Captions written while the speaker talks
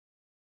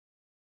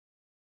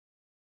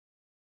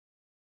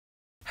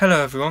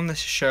Hello everyone, this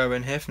is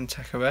Sherwin here from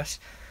TechOS.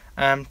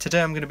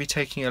 Today I'm going to be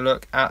taking a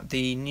look at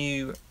the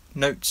new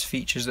Notes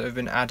features that have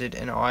been added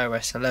in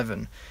iOS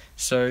 11.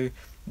 So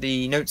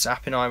the Notes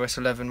app in iOS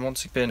 11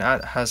 once again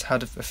has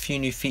had a few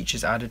new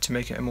features added to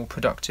make it a more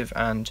productive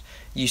and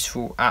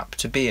useful app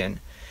to be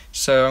in.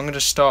 So I'm going to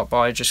start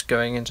by just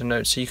going into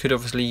Notes. So you could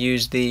obviously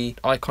use the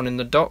icon in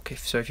the dock.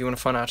 If you want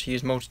to find out how to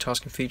use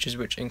multitasking features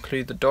which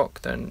include the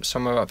dock, then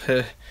somewhere up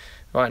here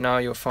right now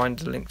you'll find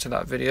the link to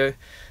that video.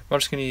 I'm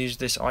just going to use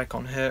this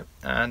icon here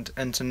and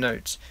enter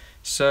Notes.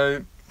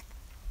 So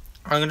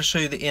I'm going to show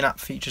you the in-app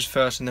features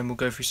first, and then we'll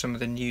go through some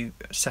of the new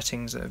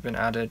settings that have been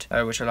added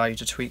which allow you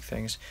to tweak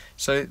things.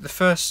 So the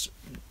first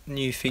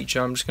new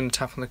feature, I'm just going to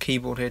tap on the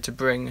keyboard here to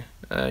bring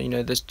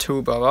this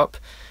toolbar up,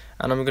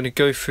 and I'm going to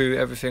go through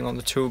everything on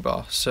the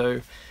toolbar.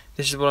 So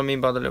this is what I mean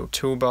by the little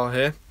toolbar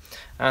here.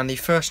 And the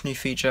first new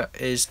feature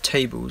is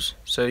tables.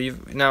 So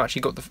you've now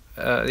actually got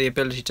the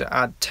ability to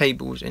add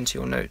tables into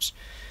your notes.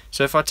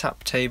 So if I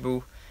tap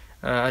table,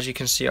 as you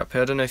can see up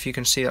here, I don't know if you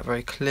can see that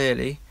very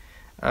clearly,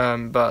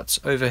 but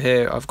over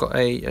here I've got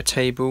a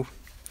table.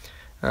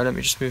 Let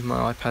me just move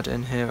my iPad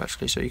in here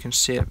actually so you can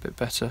see it a bit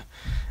better.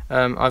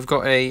 I've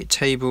got a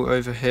table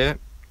over here,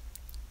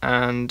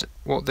 and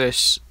what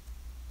this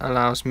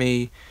allows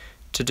me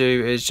to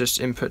do is just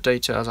input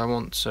data as I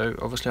want. So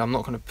obviously I'm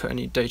not going to put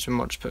any data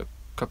much, put a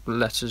couple of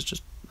letters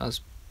just as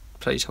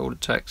placeholder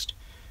text.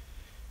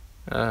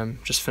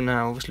 Just for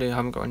now, obviously I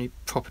haven't got any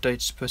proper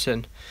data to put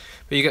in,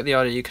 but you get the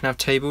idea. You can have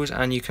tables,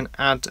 and you can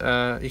add,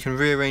 you can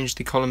rearrange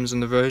the columns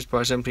and the rows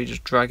by simply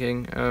just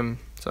dragging,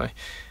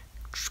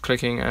 just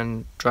clicking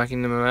and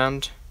dragging them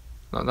around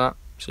like that.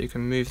 So you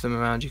can move them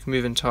around. You can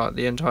move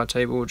the entire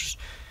table, or just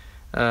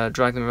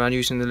drag them around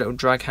using the little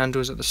drag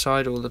handles at the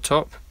side or the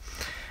top.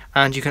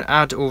 And you can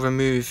add or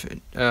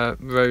remove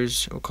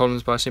rows or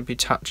columns by simply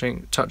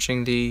touching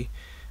the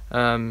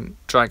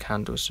drag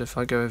handles. So if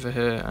I go over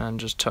here and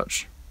just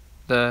touch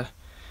there,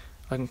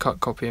 I can cut,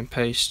 copy and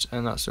paste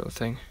and that sort of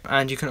thing.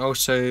 And you can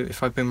also,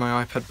 if I bring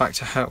my iPad back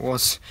to how it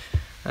was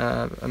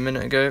a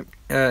minute ago,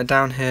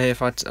 down here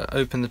if I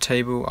open the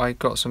table, I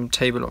got some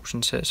table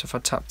options here. So if I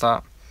tap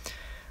that,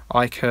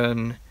 I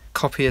can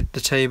copy the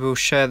table,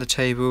 share the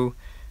table,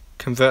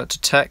 convert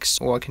to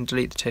text, or I can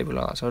delete the table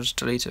like that. So I'll just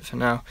delete it for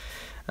now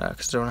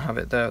because I don't want to have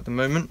it there at the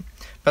moment.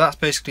 But that's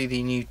basically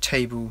the new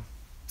table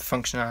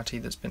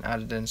functionality that's been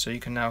added in, so you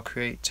can now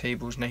create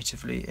tables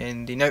natively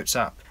in the Notes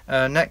app.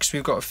 Next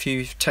we've got a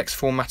few text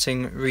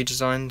formatting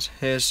redesigns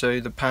here. So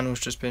the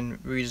panel's just been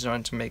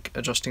redesigned to make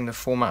adjusting the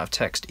format of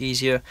text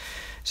easier.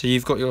 So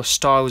you've got your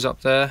styles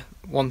up there.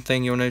 One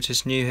thing you'll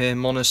notice new here,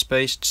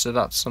 monospaced, so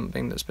that's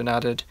something that's been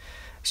added.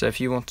 So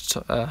if you wanted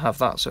to have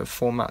that sort of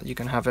format, you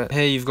can have it.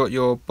 Here you've got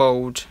your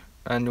bold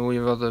and all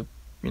your other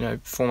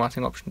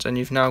formatting options, and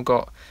you've now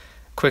got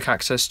quick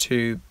access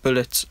to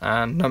bullets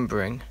and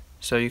numbering,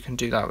 so you can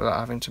do that without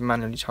having to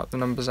manually type the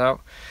numbers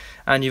out.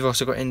 And you've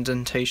also got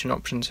indentation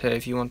options here.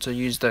 If you want to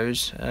use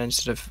those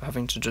instead of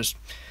having to just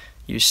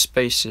use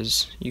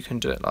spaces, you can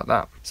do it like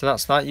that. So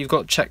that's that. You've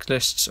got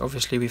checklists.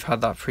 Obviously we've had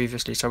that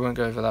previously, so I won't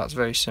go over that. It's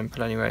very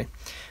simple anyway.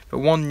 But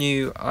one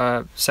new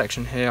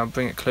section here, I'll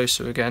bring it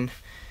closer again,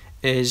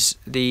 is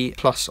the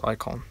plus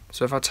icon.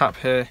 So if I tap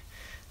here,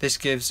 this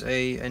gives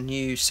a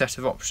new set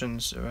of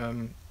options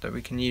that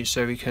we can use.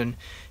 So we can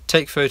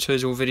take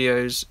photos or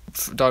videos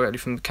directly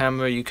from the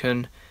camera, you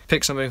can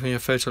pick something from your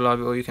photo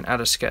library, or you can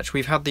add a sketch.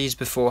 We've had these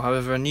before,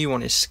 however a new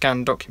one is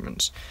scan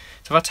documents.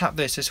 So if I tap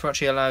this will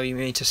actually allow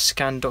me to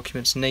scan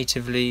documents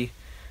natively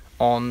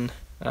on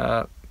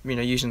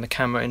using the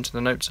camera into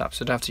the Notes app.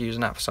 So you don't have to use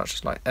an app such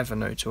as like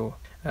Evernote or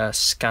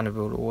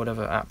Scannable or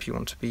whatever app you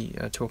want to be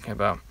talking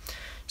about.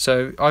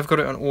 So I've got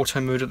it on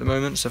auto mode at the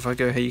moment, so if I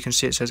go here you can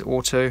see it says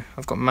auto.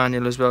 I've got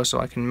manual as well, so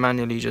I can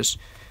manually just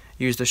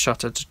use the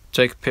shutter to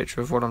take a picture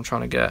of what I'm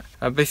trying to get.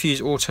 But if you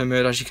use auto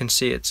mode, as you can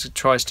see, it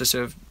tries to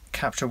sort of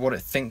capture what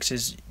it thinks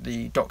is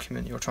the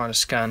document you're trying to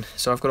scan.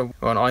 So I've got an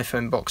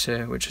iPhone box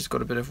here which has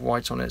got a bit of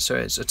white on it, so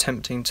it's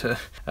attempting to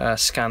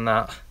scan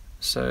that,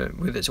 so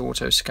with its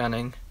auto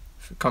scanning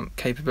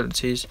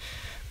capabilities.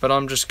 But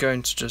I'm just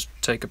going to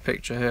take a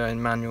picture here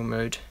in manual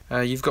mode.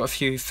 You've got a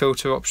few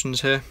filter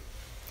options here,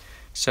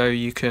 so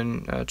you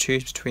can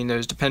choose between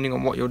those depending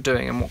on what you're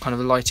doing and what kind of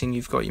lighting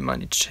you've got. You might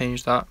need to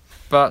change that.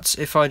 But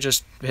if I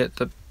just hit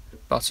the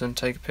button,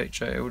 take a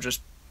picture, it will just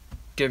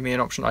give me an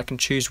option. I can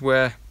choose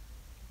where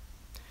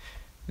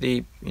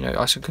I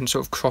can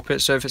sort of crop it.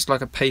 So if it's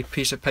like a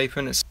piece of paper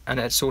and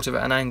it's sort of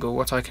at an angle,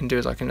 what I can do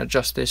is I can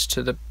adjust this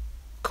to the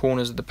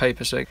corners of the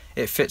paper so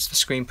it fits the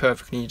screen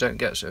perfectly. You don't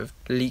get sort of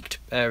leaked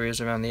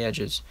areas around the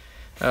edges.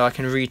 I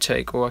can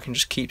retake, or I can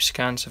just keep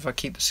scan. So if I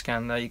keep the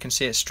scan there, you can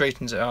see it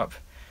straightens it up,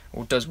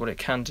 or does what it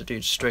can to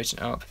do to straighten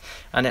it up,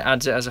 and it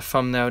adds it as a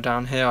thumbnail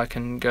down here. I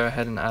can go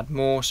ahead and add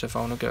more. So if I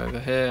want to go over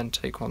here and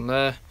take one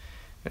there,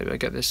 maybe I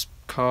get this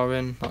car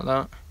in like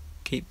that,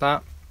 keep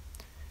that.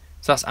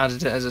 So that's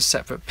added it as a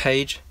separate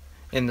page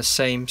in the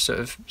same sort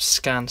of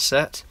scan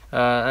set.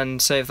 And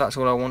say if that's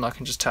all I want, I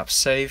can just tap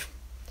save,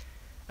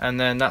 and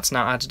then that's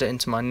now added it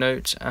into my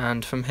note.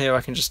 And from here I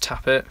can just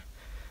tap it,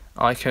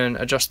 I can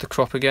adjust the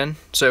crop again,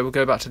 so it will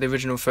go back to the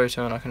original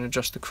photo, and I can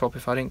adjust the crop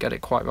if I didn't get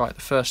it quite right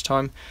the first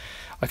time.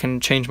 I can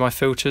change my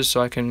filters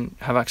so I can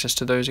have access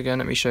to those again.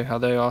 Let me show you how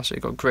they are. So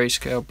you've got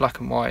grayscale, black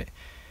and white,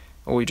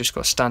 or you just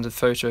got a standard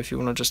photo if you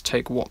want to just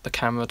take what the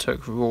camera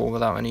took raw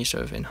without any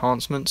sort of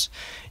enhancements.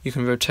 You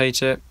can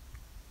rotate it,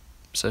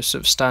 so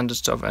sort of standard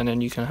stuff, and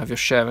then you can have your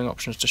sharing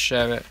options to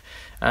share it,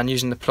 and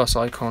using the plus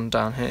icon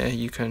down here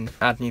you can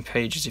add new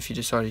pages if you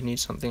decide you need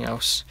something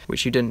else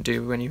which you didn't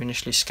do when you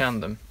initially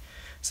scanned them.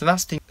 So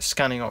that's the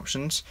scanning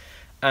options,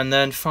 and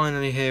then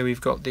finally here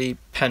we've got the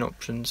pen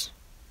options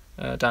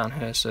down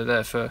here, so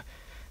they're for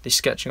the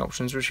sketching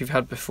options which we've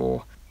had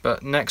before.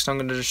 But next I'm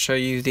going to just show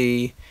you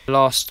the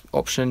last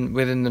option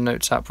within the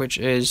Notes app, which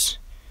is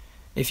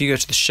if you go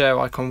to the share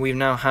icon, we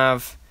now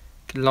have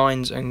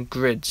lines and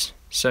grids.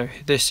 So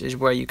this is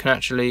where you can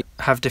actually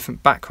have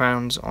different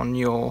backgrounds on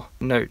your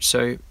notes.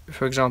 So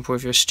for example,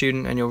 if you're a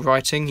student and you're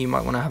writing, you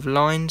might want to have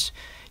lines.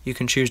 You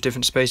can choose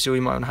different spaces, or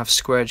you might want to have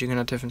squares. You can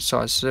have different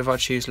sizes. So if I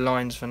choose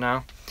lines for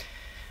now,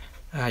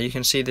 you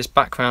can see this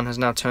background has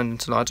now turned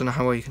into light. I don't know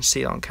how well you can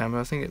see that on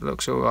camera. I think it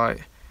looks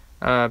alright.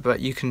 But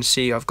you can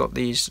see I've got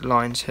these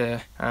lines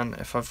here, and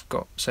if I've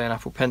got, say, an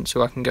Apple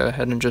Pencil, I can go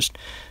ahead and just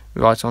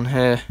write on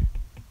here.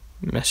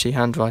 Messy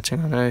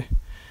handwriting, I know.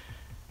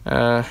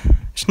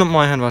 It's not,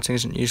 my handwriting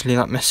isn't usually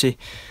that messy,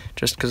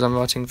 just because I'm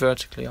writing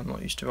vertically. I'm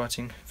not used to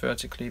writing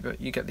vertically, but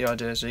you get the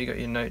idea. So you got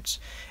your notes.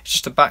 It's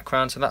just a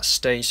background, so that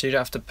stays. So you don't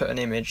have to put an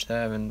image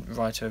there and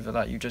write over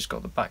that. You've just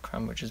got the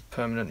background, which is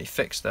permanently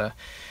fixed there.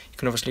 You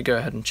can obviously go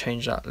ahead and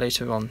change that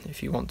later on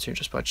if you want to,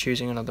 just by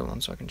choosing another one.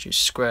 So I can choose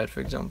squared,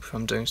 for example, if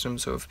I'm doing some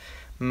sort of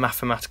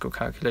mathematical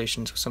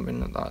calculations or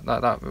something like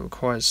that that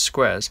requires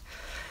squares.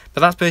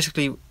 But that's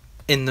basically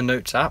in the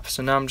Notes app.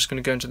 So now I'm just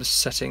going to go into the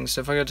settings.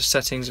 So if I go to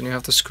settings and you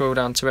have to scroll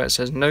down to where it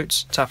says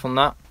Notes, tap on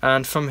that,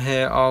 and from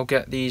here I'll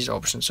get these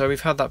options. So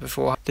we've had that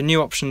before. The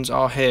new options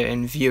are here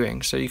in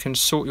viewing, so you can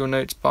sort your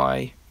notes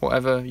by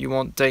whatever you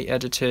want: date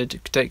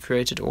edited, date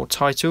created, or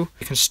title.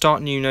 You can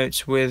start new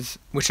notes with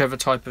whichever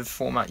type of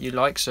format you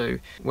like, so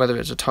whether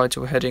it's a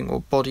title, heading,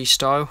 or body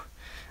style.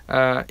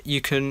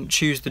 You can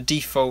choose the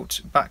default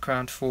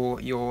background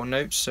for your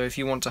notes, so if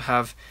you want to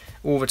have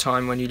all the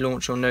time when you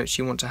launch your notes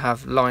you want to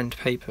have lined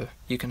paper,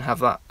 you can have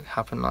that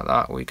happen like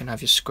that, or you can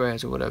have your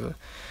squares or whatever.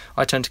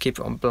 I tend to keep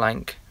it on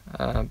blank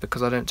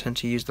because I don't tend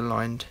to use the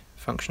lined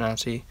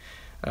functionality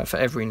for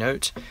every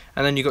note.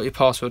 And then you've got your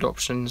password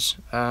options.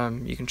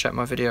 You can check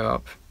my video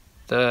up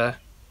there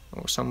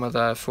or somewhere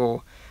there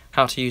for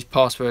how to use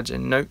passwords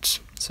in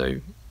notes, so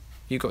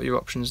you got your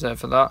options there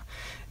for that.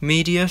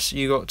 Media, so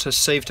you got to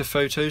save to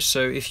photos,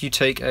 so if you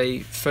take a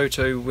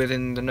photo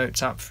within the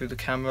Notes app through the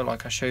camera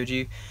like I showed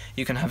you,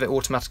 you can have it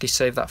automatically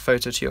save that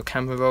photo to your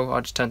camera roll.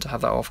 I just tend to have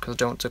that off because I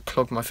don't want to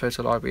clog my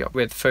photo library up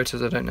with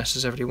photos I don't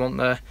necessarily want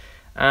there.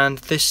 And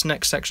this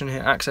next section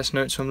here, access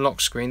notes from lock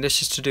screen,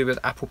 this is to do with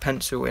Apple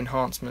Pencil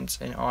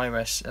enhancements in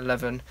iOS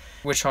 11,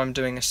 which I'm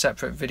doing a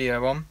separate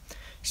video on,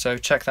 so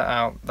check that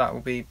out. That will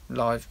be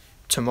live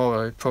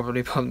tomorrow,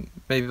 probably.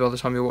 Maybe by the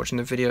time you're watching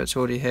the video it's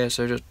already here,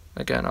 so just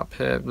again up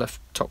here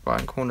left top right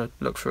hand corner,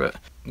 look for it.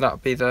 That'll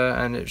be there,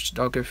 and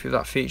I'll go through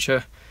that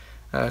feature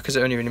because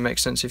it only really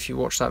makes sense if you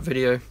watch that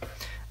video.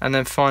 And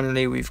then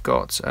finally we've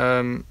got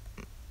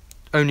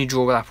only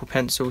draw with Apple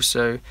Pencil,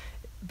 so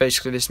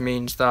basically this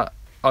means that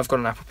I've got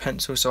an Apple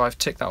Pencil, so I've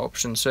ticked that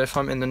option. So if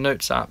I'm in the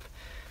Notes app,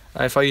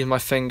 if I use my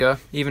finger,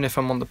 even if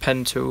I'm on the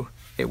pen tool,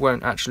 it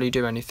won't actually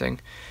do anything.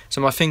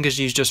 So my finger's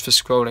used just for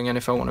scrolling, and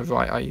if I want to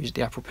write I use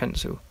the Apple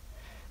Pencil.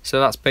 So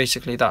that's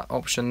basically that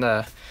option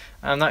there,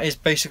 and that is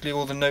basically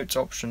all the Notes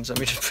options. Let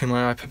me just bring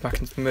my iPad back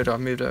into the middle. I've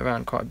moved it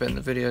around quite a bit in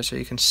the video so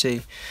you can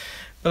see.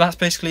 But that's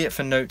basically it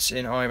for Notes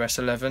in iOS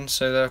 11.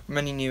 So there are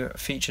many new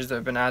features that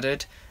have been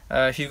added.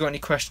 If you've got any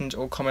questions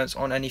or comments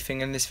on anything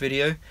in this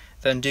video,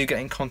 then do get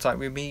in contact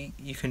with me.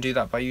 You can do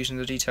that by using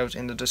the details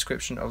in the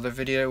description of the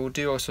video, or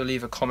do also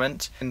leave a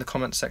comment in the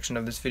comment section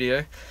of this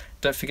video.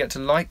 Don't forget to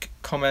like,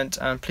 comment,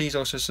 and please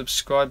also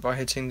subscribe by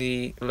hitting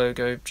the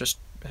logo just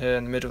here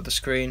in the middle of the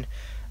screen.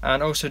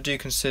 And also do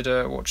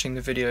consider watching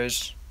the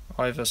videos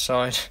either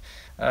side.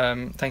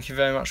 Thank you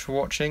very much for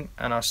watching,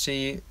 and I'll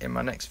see you in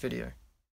my next video.